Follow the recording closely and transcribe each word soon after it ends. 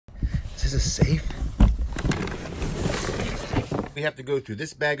this a safe? We have to go through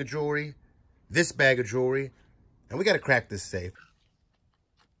this bag of jewelry, and we got to crack this safe.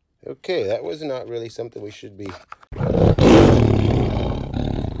 Okay, that was not really something we should be.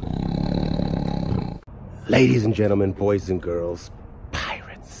 Ladies and gentlemen, boys and girls,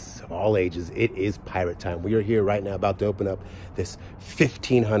 pirates of all ages, it is pirate time. We are here right now about to open up this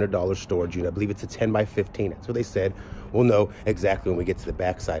 $1,500 storage unit. I believe it's a 10 by 15. That's what they said. We'll know exactly when we get to the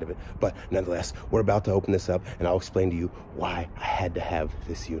back side of it. But nonetheless, we're about to open this up, and I'll explain to you why I had to have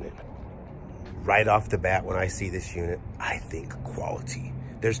this unit. Right off the bat, when I see this unit, I think quality.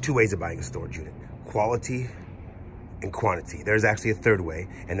 There's two ways of buying a storage unit: quality and quantity. There's actually a third way,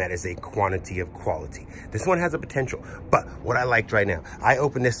 and that is a quantity of quality. This one has a potential, but what I liked right now, I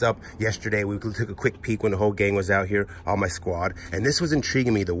opened this up yesterday. We took a quick peek when the whole gang was out here, all my squad, and this was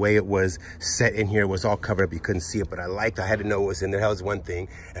intriguing me. The way it was set in here was all covered up. You couldn't see it, but I had to know what was in there. That was one thing.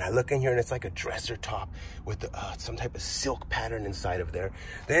 And I look in here, and it's like a dresser top with some type of silk pattern inside of there.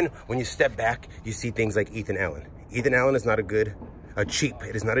 Then when you step back, you see things like Ethan Allen. Ethan Allen is not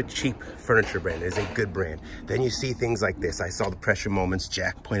it is not a cheap furniture brand. It is a good brand. Then you see things like this. I saw the pressure moments.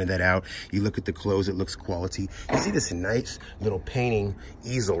 Jack pointed that out. You look at the clothes, it looks quality. You see this nice little painting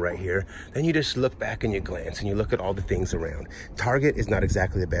easel right here. Then you just look back and you glance and you look at all the things around. Target is not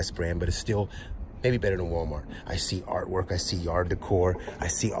exactly the best brand, but it's still maybe better than Walmart. I see artwork, I see yard decor, I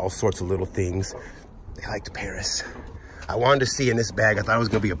see all sorts of little things. They liked Paris. I wanted to see in this bag, I thought it was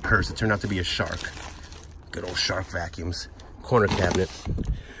gonna be a purse. It turned out to be a shark. Good old shark vacuums. Corner cabinet.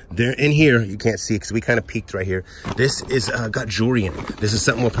 There in here, you can't see it because we kind of peeked right here. This is got jewelry in it. This is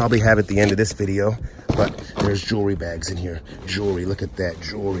something we'll probably have at the end of this video, but there's jewelry bags in here. Jewelry, look at that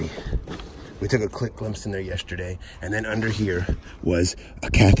jewelry. We took a quick glimpse in there yesterday, and then under here was a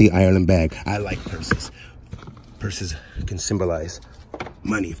Kathy Ireland bag. I like purses. Purses can symbolize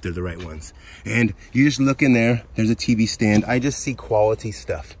money if they're the right ones. And you just look in there, there's a TV stand. I just see quality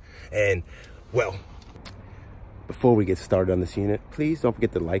stuff. And well, before we get started on this unit, please don't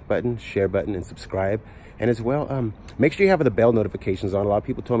forget the like button, share button, and subscribe. And as well, make sure you have the bell notifications on. A lot of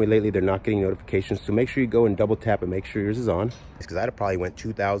people told me lately they're not getting notifications, so make sure you go and double tap and make sure yours is on. Because I'd have probably went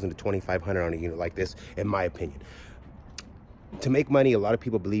 $2,000 to $2,500 on a unit like this, in my opinion. To make money, a lot of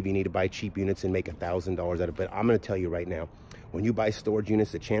people believe you need to buy cheap units and make $1,000 out of it. But I'm going to tell you right now, when you buy storage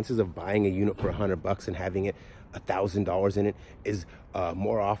units, the chances of buying a unit for $100 and having it $1,000 in it is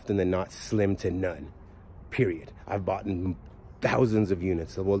more often than not slim to none. Period. I've bought thousands of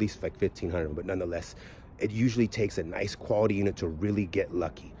units, well, at least like 1,500, but nonetheless, it usually takes a nice quality unit to really get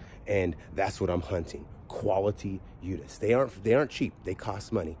lucky. And that's what I'm hunting. Quality units. They aren't cheap. They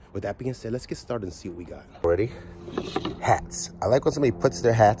cost money. With that being said, let's get started and see what we got. Ready? Hats. I like when somebody puts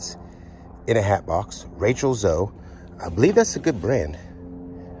their hats in a hat box. Rachel Zoe. I believe that's a good brand.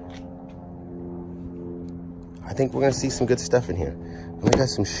 I think we're going to see some good stuff in here. And we got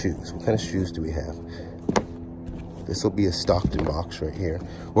some shoes. What kind of shoes do we have? This will be a Stockton box right here.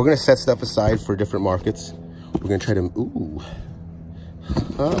 We're gonna set stuff aside for different markets. We're gonna try to, ooh.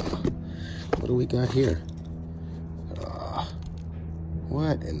 Huh. What do we got here?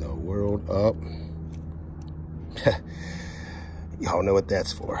 What in the world? Oh. Y'all know what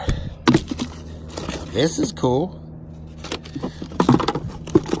that's for. This is cool.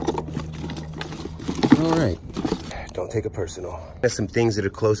 All right. Don't take it personal. There's some things that are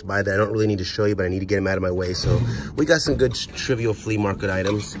close by that I don't really need to show you, but I need to get them out of my way. So we got some good trivial flea market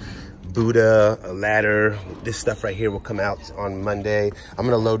items. Buddha, a ladder. This stuff right here will come out on Monday. I'm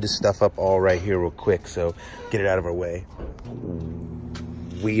gonna load this stuff up all right here real quick, so get it out of our way.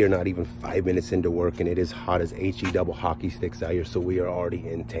 We are not even 5 minutes into work, and it is hot as HE double hockey sticks out here, so we are already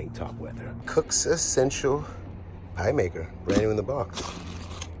in tank top weather. Cook's Essential Pie Maker, brand new in the box.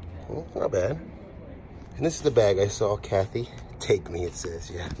 Well, not bad. And this is the bag I saw, Kathy. Take me, it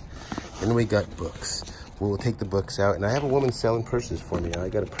says, yeah. And we got books. We'll take the books out. And I have a woman selling purses for me. I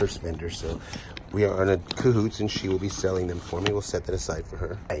got a purse vendor, so we are on a cahoots, and she will be selling them for me. We'll set that aside for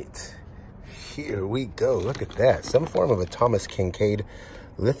her. Right. Here we go. Look at that. Some form of a Thomas Kincaid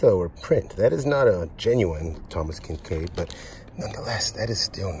litho or print. That is not a genuine Thomas Kincaid, but nonetheless, that is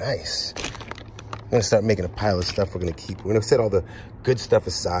still nice. I'm gonna start making a pile of stuff we're gonna keep. We're gonna set all the good stuff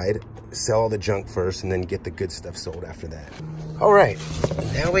aside, sell all the junk first, and then get the good stuff sold after that. All right,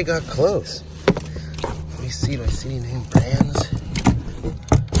 now we got clothes. Let me see, do I see any name brands?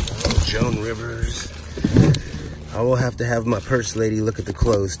 Oh, Joan Rivers. I will have to have my purse lady look at the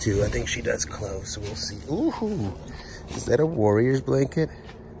clothes too. I think she does clothes, so we'll see. Ooh, is that a Warriors blanket?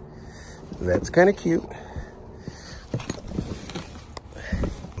 That's kind of cute.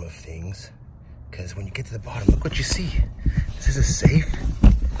 Of things, because when you get to the bottom, look what you see. Is this a safe?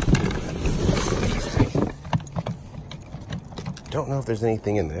 Don't know if there's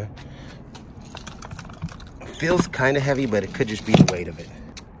anything in there. It feels kind of heavy, but it could just be the weight of it.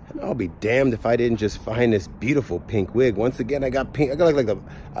 And I'll be damned if I didn't just find this beautiful pink wig. Once again, I got pink. I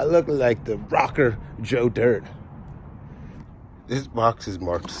look like the rocker Joe Dirt. This box is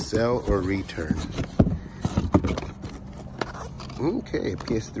marked sell or return. Okay,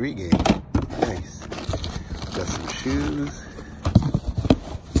 PS3 game. Nice. Got some shoes.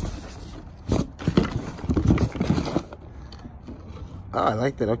 Oh, I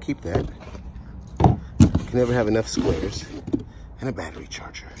like that. I'll keep that. Can never have enough squares. And a battery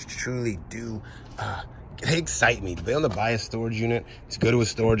charger. Truly do, they excite me. To be able to buy a storage unit, to go to a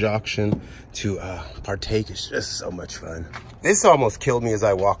storage auction, to partake, it's just so much fun. This almost killed me as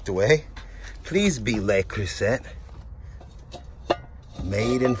I walked away. Please be Le Creuset.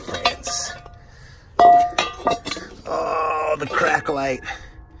 Made in France. Oh, the crack light.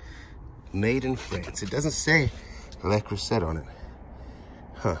 Made in France. It doesn't say Le Creuset on it.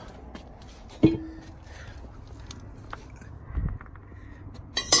 Huh.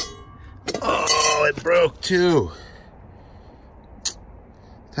 Oh, it broke too.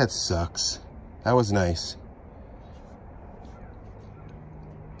 That sucks. That was nice.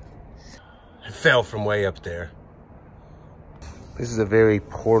 It fell from way up there. This is a very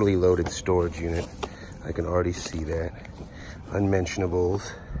poorly loaded storage unit. I can already see that.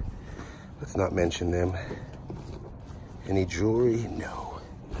 Unmentionables. Let's not mention them. Any jewelry? No.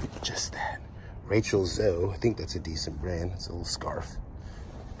 Just that. Rachel Zoe. I think that's a decent brand. It's a little scarf.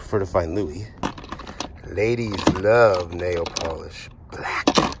 Prefer to find Louis. Ladies love nail polish. Black.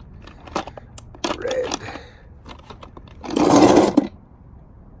 Red.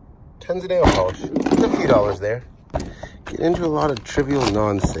 Tons of nail polish. There's a few dollars there. Get into a lot of trivial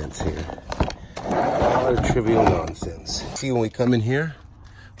nonsense here. A lot of trivial nonsense. See, when we come in here,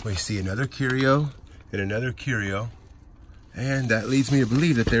 we see another curio and another curio. And that leads me to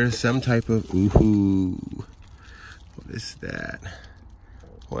believe that there is some type of, ooh, what is that?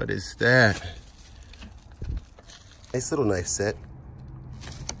 What is that? Nice little knife set.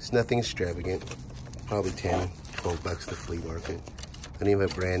 It's nothing extravagant. Probably 10, 12 bucks at the flea market. Don't even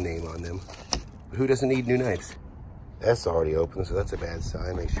have a brand name on them. But who doesn't need new knives? That's already open, so that's a bad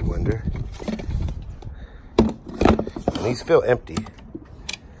sign. Makes you wonder. And these feel empty.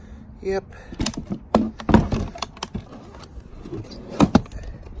 Yep.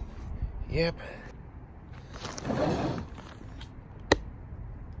 Yep.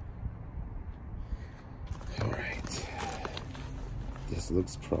 All right. This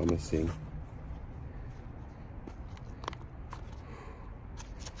looks promising.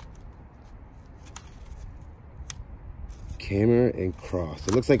 Camera and cross.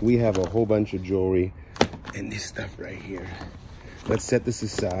 It looks like we have a whole bunch of jewelry and this stuff right here. Let's set this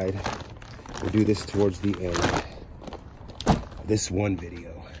aside. We'll do this towards the end. This one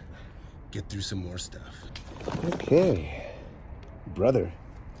video. Get through some more stuff. Okay. Brother.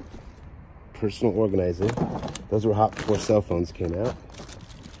 Personal organizer. Those were hot before cell phones came out.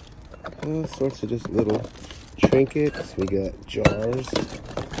 All sorts of just little trinkets. We got jars.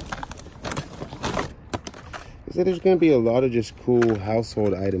 So there's going to be a lot of just cool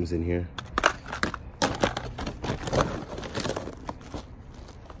household items in here.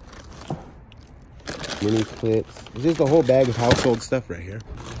 Mini clips. There's just a whole bag of household stuff right here.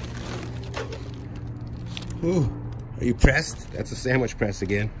 Ooh, are you pressed? That's a sandwich press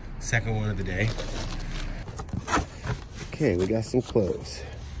again. Second one of the day. Okay, we got some clothes.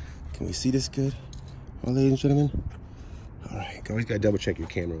 Can we see this good? All ladies and gentlemen? All right, always gotta double check your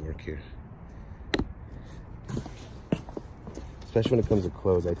camera work here. Especially when it comes to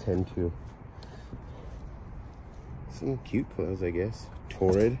clothes, I tend to. Some cute clothes, I guess.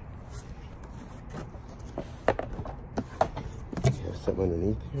 Torrid. Have something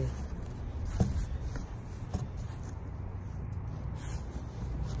underneath here.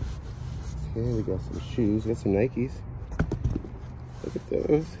 Okay, we got some shoes. We got some Nikes. Look at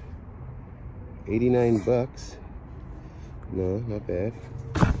those. 89 bucks. No, not bad.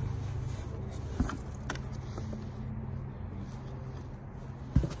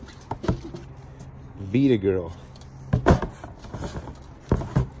 Vita Girl.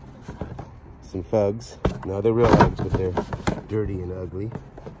 Some Fugs. No, they're real Uggs, but they're dirty and ugly.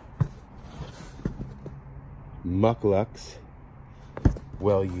 Mucklucks.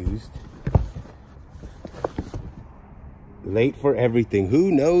 Well used. Late for everything.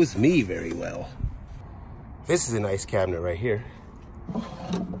 Who knows me very well? This is a nice cabinet right here.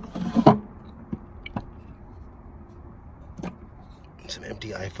 Some empty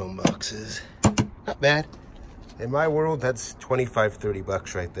iPhone boxes. Not bad. In my world, that's 25, 30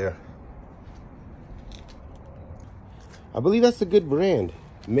 bucks right there. I believe that's a good brand.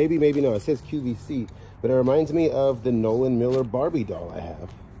 Maybe, maybe no. It says QVC, but it reminds me of the Nolan Miller Barbie doll I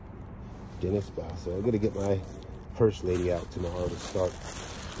have. Dennis Basso. I'm gonna get my purse lady out tomorrow to start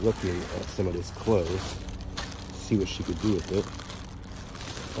looking at some of this clothes, see what she could do with it.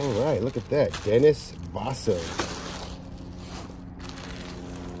 All right, look at that, Dennis Basso.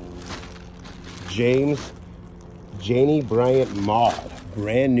 Janie Bryant Mod,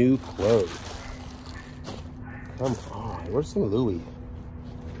 brand new clothes. Come on, where's some Louis?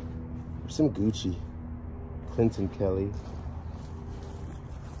 Where's some Gucci? Clinton Kelly.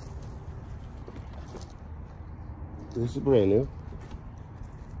 This is brand new.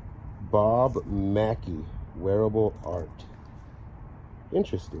 Bob Mackie, wearable art.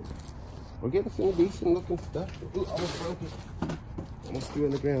 Interesting. We're getting some decent looking stuff. Ooh, almost broke it. Almost threw it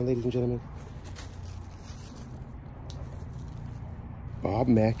on the ground, ladies and gentlemen. Bob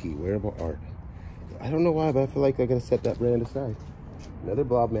Mackie, wearable art. I don't know why, but I feel like I gotta set that brand aside. Another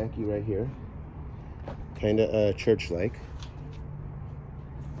Bob Mackie right here. Kinda church-like.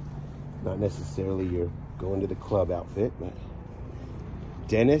 Not necessarily your going to the club outfit, but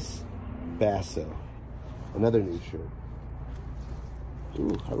Dennis Basso. Another new shirt.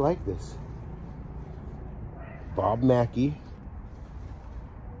 Ooh, I like this. Bob Mackie.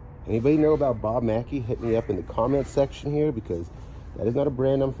 Anybody know about Bob Mackie? Hit me up in the comment section here, because that is not a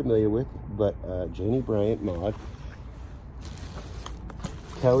brand I'm familiar with, but Janie Bryant Mod.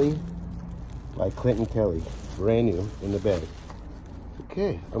 Kelly by Clinton Kelly. Brand new in the bag.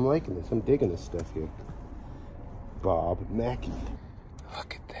 Okay, I'm liking this. I'm digging this stuff here. Bob Mackie.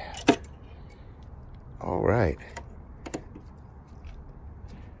 Look at that. All right.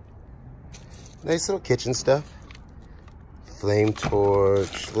 Nice little kitchen stuff. Flame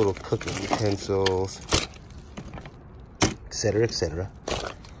torch, little cooking utensils, etc., etc.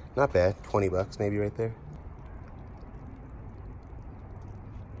 Not bad. 20 bucks maybe right there.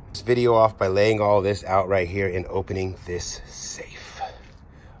 This video off by laying all this out right here and opening this safe.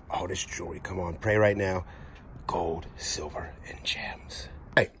 All this jewelry. Come on, pray right now. Gold, silver, and gems.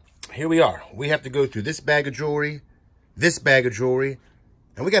 All right, here we are. We have to go through this bag of jewelry,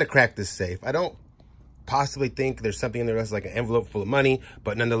 and we got to crack this safe. I don't possibly think there's something in there that's like an envelope full of money,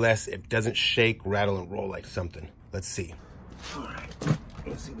 but nonetheless, it doesn't shake, rattle, and roll like something. Let's see. All right,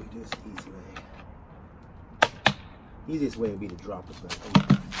 let's see if we can do this the easy way. Easiest way would be to drop this back.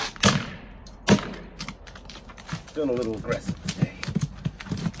 Feeling a little aggressive today.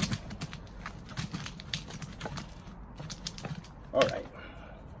 All right.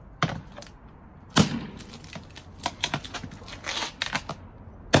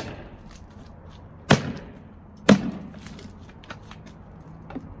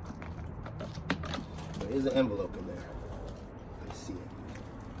 There is an envelope in there. Let's see it.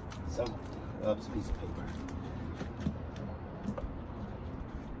 Some it's a piece of paper.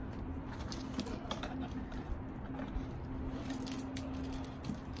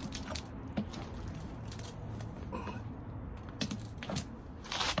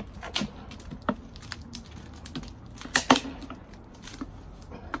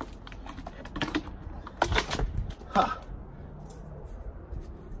 Huh.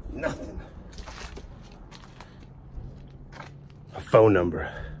 Nothing. A phone number.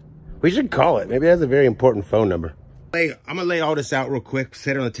 We should call it. Maybe that's a very important phone number. Hey, I'm gonna lay all this out real quick,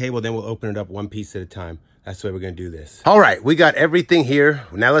 set it on the table, then we'll open it up one piece at a time. That's the way we're gonna do this. All right, we got everything here.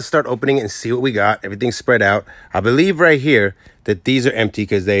 Now let's start opening it and see what we got. Everything's spread out. I believe right here that these are empty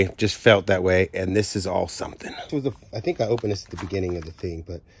because they just felt that way, and this is all something. I think I opened this at the beginning of the thing,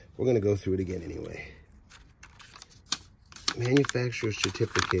 but we're gonna go through it again anyway. Manufacturer's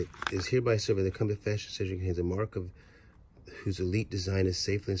certificate is hereby served by the company fashion surgery contains a mark of whose elite design is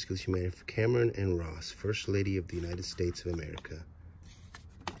safely and skillfully manufactured for Cameron and Ross, First Lady of the United States of America.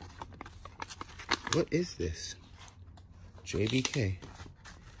 What is this? JBK.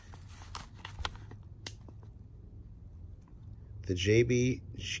 The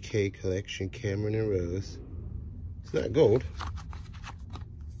JBK collection, Cameron and Rose. It's not gold,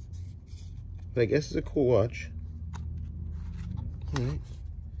 but I guess it's a cool watch. All right,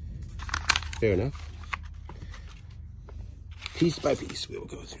 fair enough. Piece by piece, we will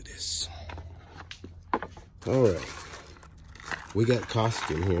go through this. All right, we got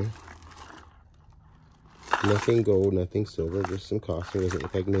costume here. Nothing gold, nothing silver, just some costume. Doesn't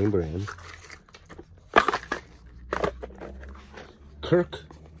look like name brand.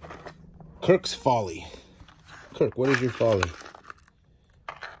 Kirk's Folly. Kirk, what is your folly?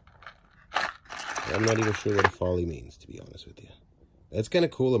 I'm not even sure what a folly means, to be honest with you. That's kind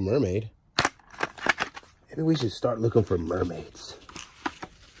of cool, a mermaid. Maybe we should start looking for mermaids.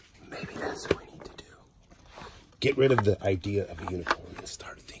 Maybe that's what we need to do. Get rid of the idea of a unicorn and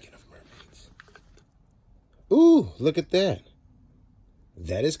start thinking of mermaids. Ooh, look at that.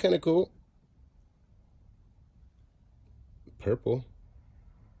 That is kind of cool. Purple.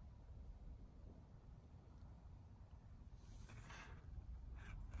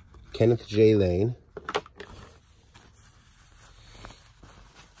 Kenneth J. Lane.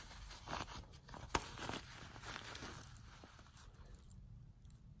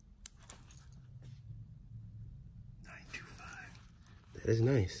 That is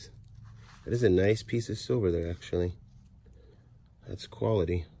nice. That is a nice piece of silver there, actually. That's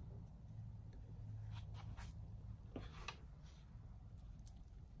quality.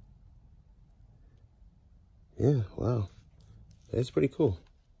 Yeah, wow. That's pretty cool.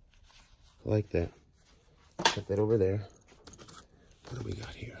 I like that. Put that over there. What do we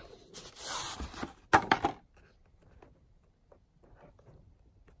got here?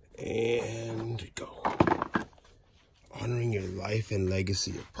 And go. Honoring your life and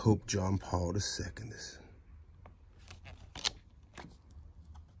legacy of Pope John Paul II.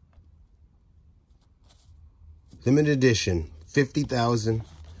 Limited edition, 50,000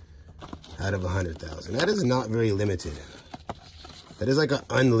 out of 100,000. That is not very limited. That is like an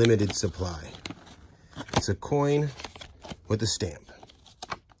unlimited supply. It's a coin with a stamp.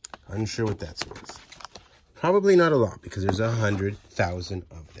 Unsure what that's worth. Probably not a lot because there's 100,000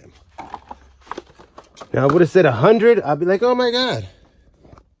 of them. Now, I would have said 100, I'd be like, oh my God.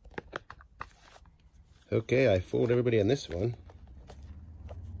 Okay, I fooled everybody on this one.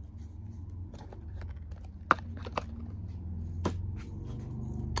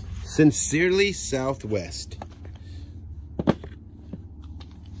 Sincerely Southwest.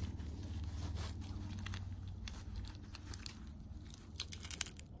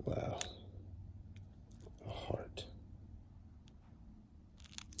 Wow. A heart.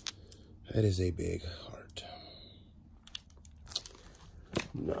 That is a big heart.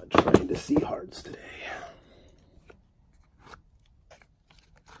 I'm not trying to see hearts today.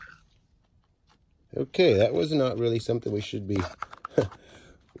 Okay, that was not really something we should be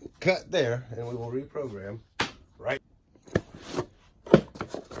cut there, and we will reprogram right.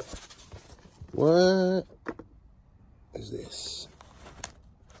 What is this?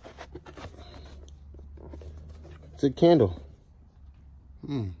 It's a candle.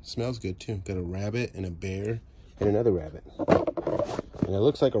 Smells good too. Got a rabbit and a bear and another rabbit. And it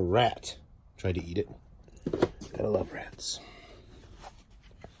looks like a rat. Tried to eat it. Gotta love rats.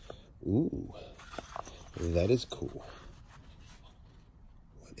 Ooh, that is cool.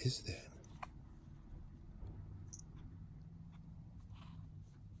 What is that?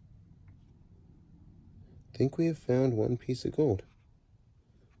 I think we have found one piece of gold.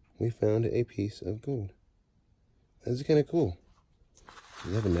 We found a piece of gold. That's kind of cool. Do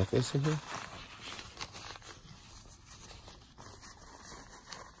you have a necklace in here?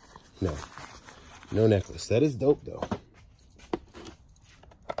 No. No necklace. That is dope, though.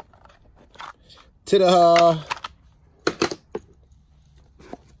 Ta-da!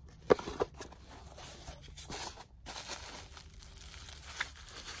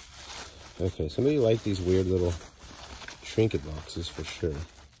 Okay, somebody liked these weird little trinket boxes for sure.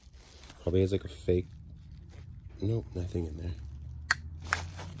 Probably has like a fake... Nope, nothing in there.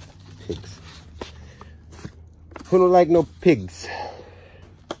 Pigs. Who don't like no pigs?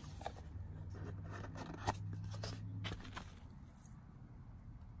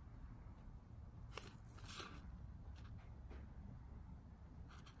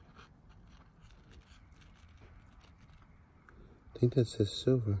 I think that says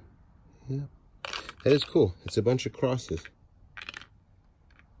silver. Yeah. That is cool. It's a bunch of crosses.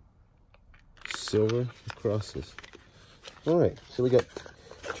 Silver crosses. All right, so we got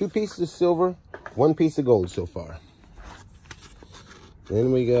 2 pieces of silver, 1 piece of gold so far.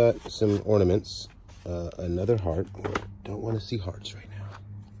 Then we got some ornaments, another heart. Don't want to see hearts right now.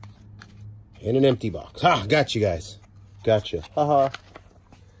 And an empty box. Ha! Got you guys. Gotcha. Haha.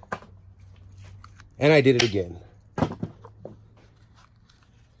 And I did it again.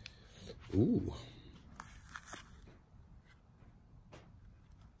 Ooh.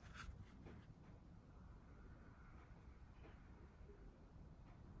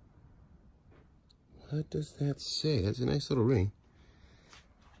 What does that say? That's a nice little ring.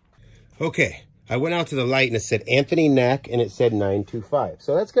 Okay, I went out to the light and it said Anthony Knack and it said 925.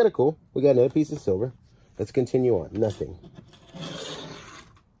 So that's kind of cool. We got another piece of silver. Let's continue on. Nothing.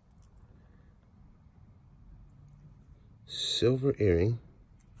 Silver earring.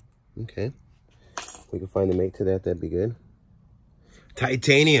 Okay. We can find a mate to that. That'd be good.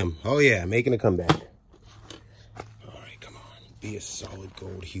 Titanium. Oh yeah, making a comeback. All right, come on. Be a solid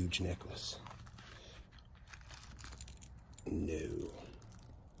gold huge necklace. No.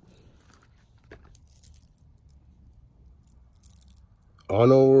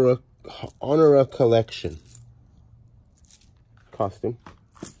 Honor a collection. Costume.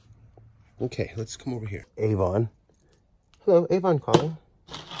 Okay, let's come over here. Avon. Hello, Avon calling.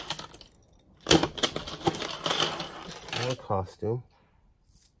 More costume.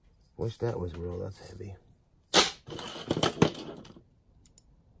 Wish that was real, that's heavy.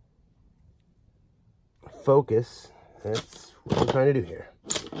 Focus. That's what I'm trying to do here.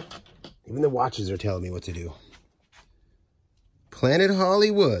 Even the watches are telling me what to do. Planet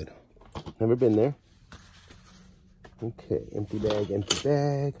Hollywood. Never been there. Okay, empty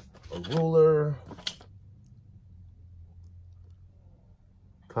bag. A ruler.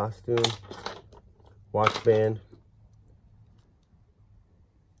 Costume. Watch band.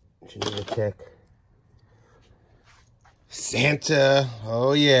 Geneva Tech. Santa.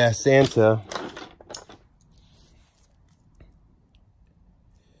 Oh yeah, Santa.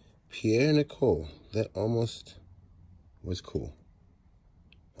 Pierre Nicole. That almost was cool.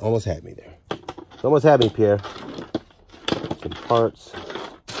 Almost had me there. Almost had me, Pierre. Some parts.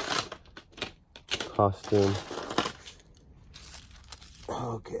 Costume.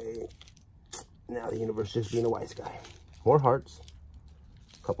 Okay. Now the universe just being a wise guy. More hearts.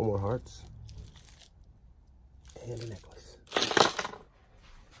 A couple more hearts. And a necklace.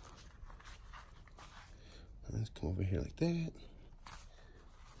 Let's come over here like that.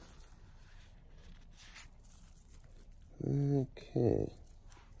 Okay.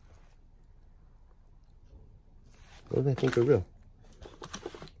 Those I think are real.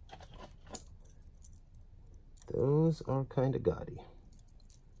 Those are kind of gaudy.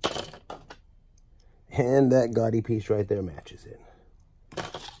 And that gaudy piece right there matches it.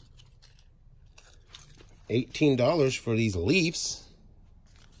 $18 for these leaves.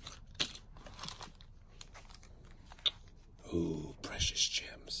 Ooh, precious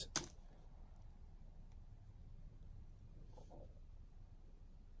gems.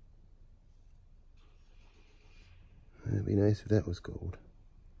 It'd be nice if that was gold.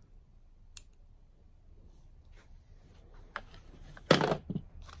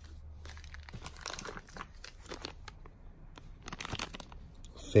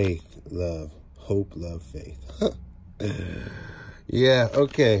 Faith, love, hope, love, faith. Yeah,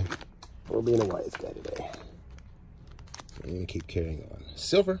 okay. We're being a wise guy today. I'm gonna keep carrying on.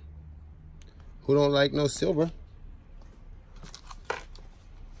 Silver. Who don't like no silver?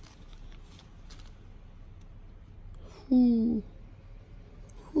 Ooh.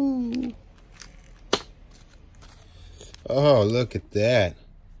 Ooh. Oh, look at that.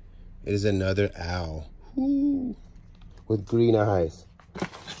 It is another owl. Ooh. With green eyes.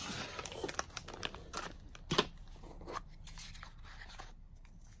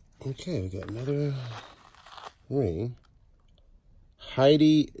 Okay, we got another ring.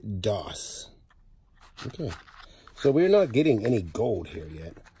 Heidi Doss. Okay. So we're not getting any gold here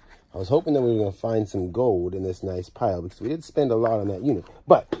yet. I was hoping that we were going to find some gold in this nice pile because we did spend a lot on that unit.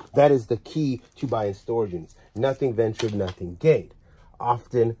 But that is the key to buying storage units. Nothing ventured, nothing gained.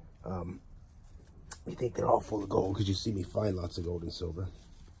 Often, we think they're all full of gold because you see me find lots of gold and silver.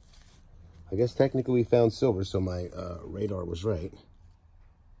 I guess technically we found silver, so my radar was right.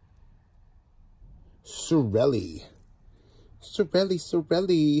 Sorelli.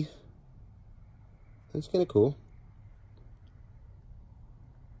 Sorelli. That's kind of cool.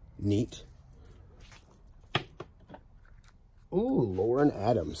 Neat. Ooh, Lauren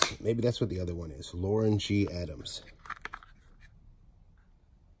Adams. Maybe that's what the other one is. Lauren G. Adams.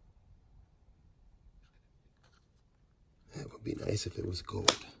 That would be nice if it was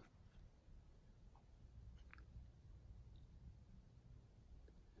gold.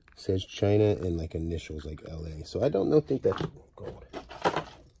 Says China and like initials like LA. So I don't think that's gold.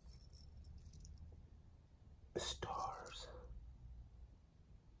 Stars.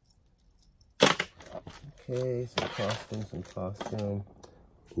 Okay, some costume.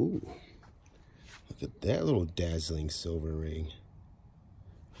 Ooh. Look at that little dazzling silver ring.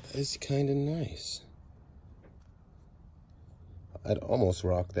 That is kind of nice. I'd almost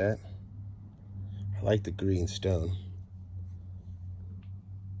rock that. I like the green stone.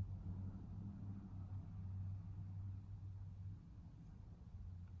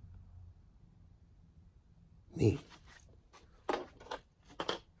 Neat.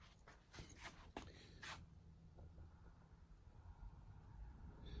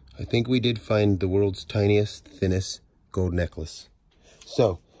 I think we did find the world's tiniest, thinnest gold necklace.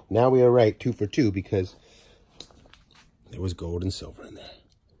 So now we are right, 2 for 2, because there was gold and silver in there.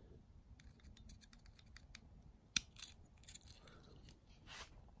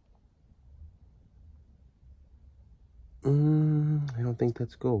 I don't think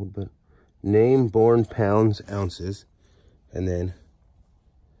that's gold, but name, born, pounds, ounces, and then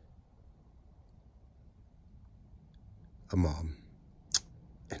a mom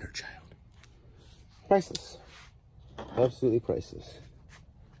and her child. Priceless. Absolutely priceless.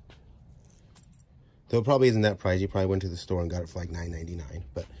 Though it probably isn't that pricey. You probably went to the store and got it for like $9.99,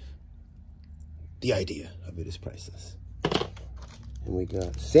 but the idea of it is priceless. And we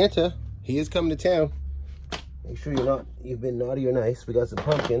got Santa. He is coming to town. Make sure you've been naughty or nice. We got some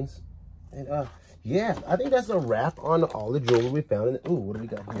pumpkins. And yeah, I think that's a wrap on all the jewelry we found. Ooh, what do we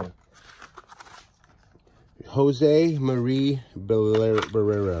got here? Jose Marie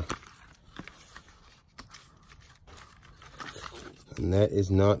Barrera. And that is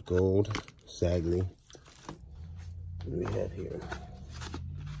not gold, sadly. What do we have here?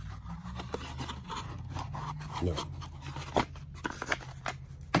 No.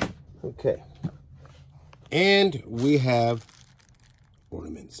 Okay. And we have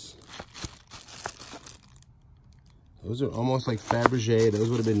ornaments. Those are almost like Fabergé. Those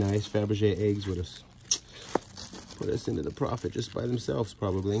would have been nice. Fabergé eggs would have put us into the profit just by themselves,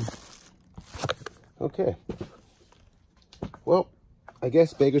 probably. Okay. Well, I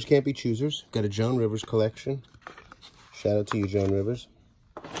guess beggars can't be choosers. Got a Joan Rivers collection. Shout out to you, Joan Rivers.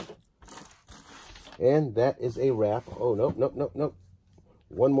 And that is a wrap. Oh, nope.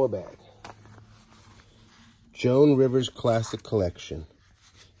 One more bag. Joan Rivers Classic Collection.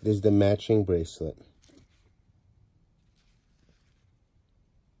 It is the matching bracelet.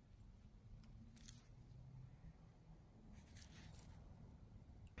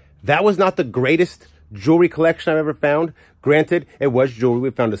 That was not the greatest jewelry collection I've ever found. Granted, it was jewelry. We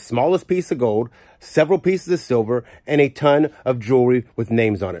found the smallest piece of gold, several pieces of silver, and a ton of jewelry with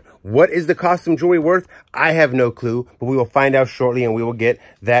names on it. What is the costume jewelry worth? I have no clue, but we will find out shortly, and we will get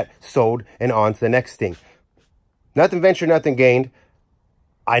that sold and on to the next thing. Nothing ventured, nothing gained.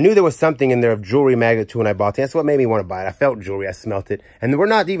 I knew there was something in there of jewelry magnitude when I bought it. That's what made me want to buy it. I felt jewelry. I smelt it. And we're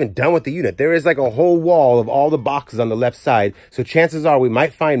not even done with the unit. There is like a whole wall of all the boxes on the left side. So chances are we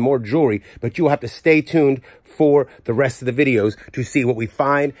might find more jewelry, but you will have to stay tuned for the rest of the videos to see what we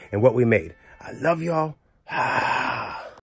find and what we made. I love y'all.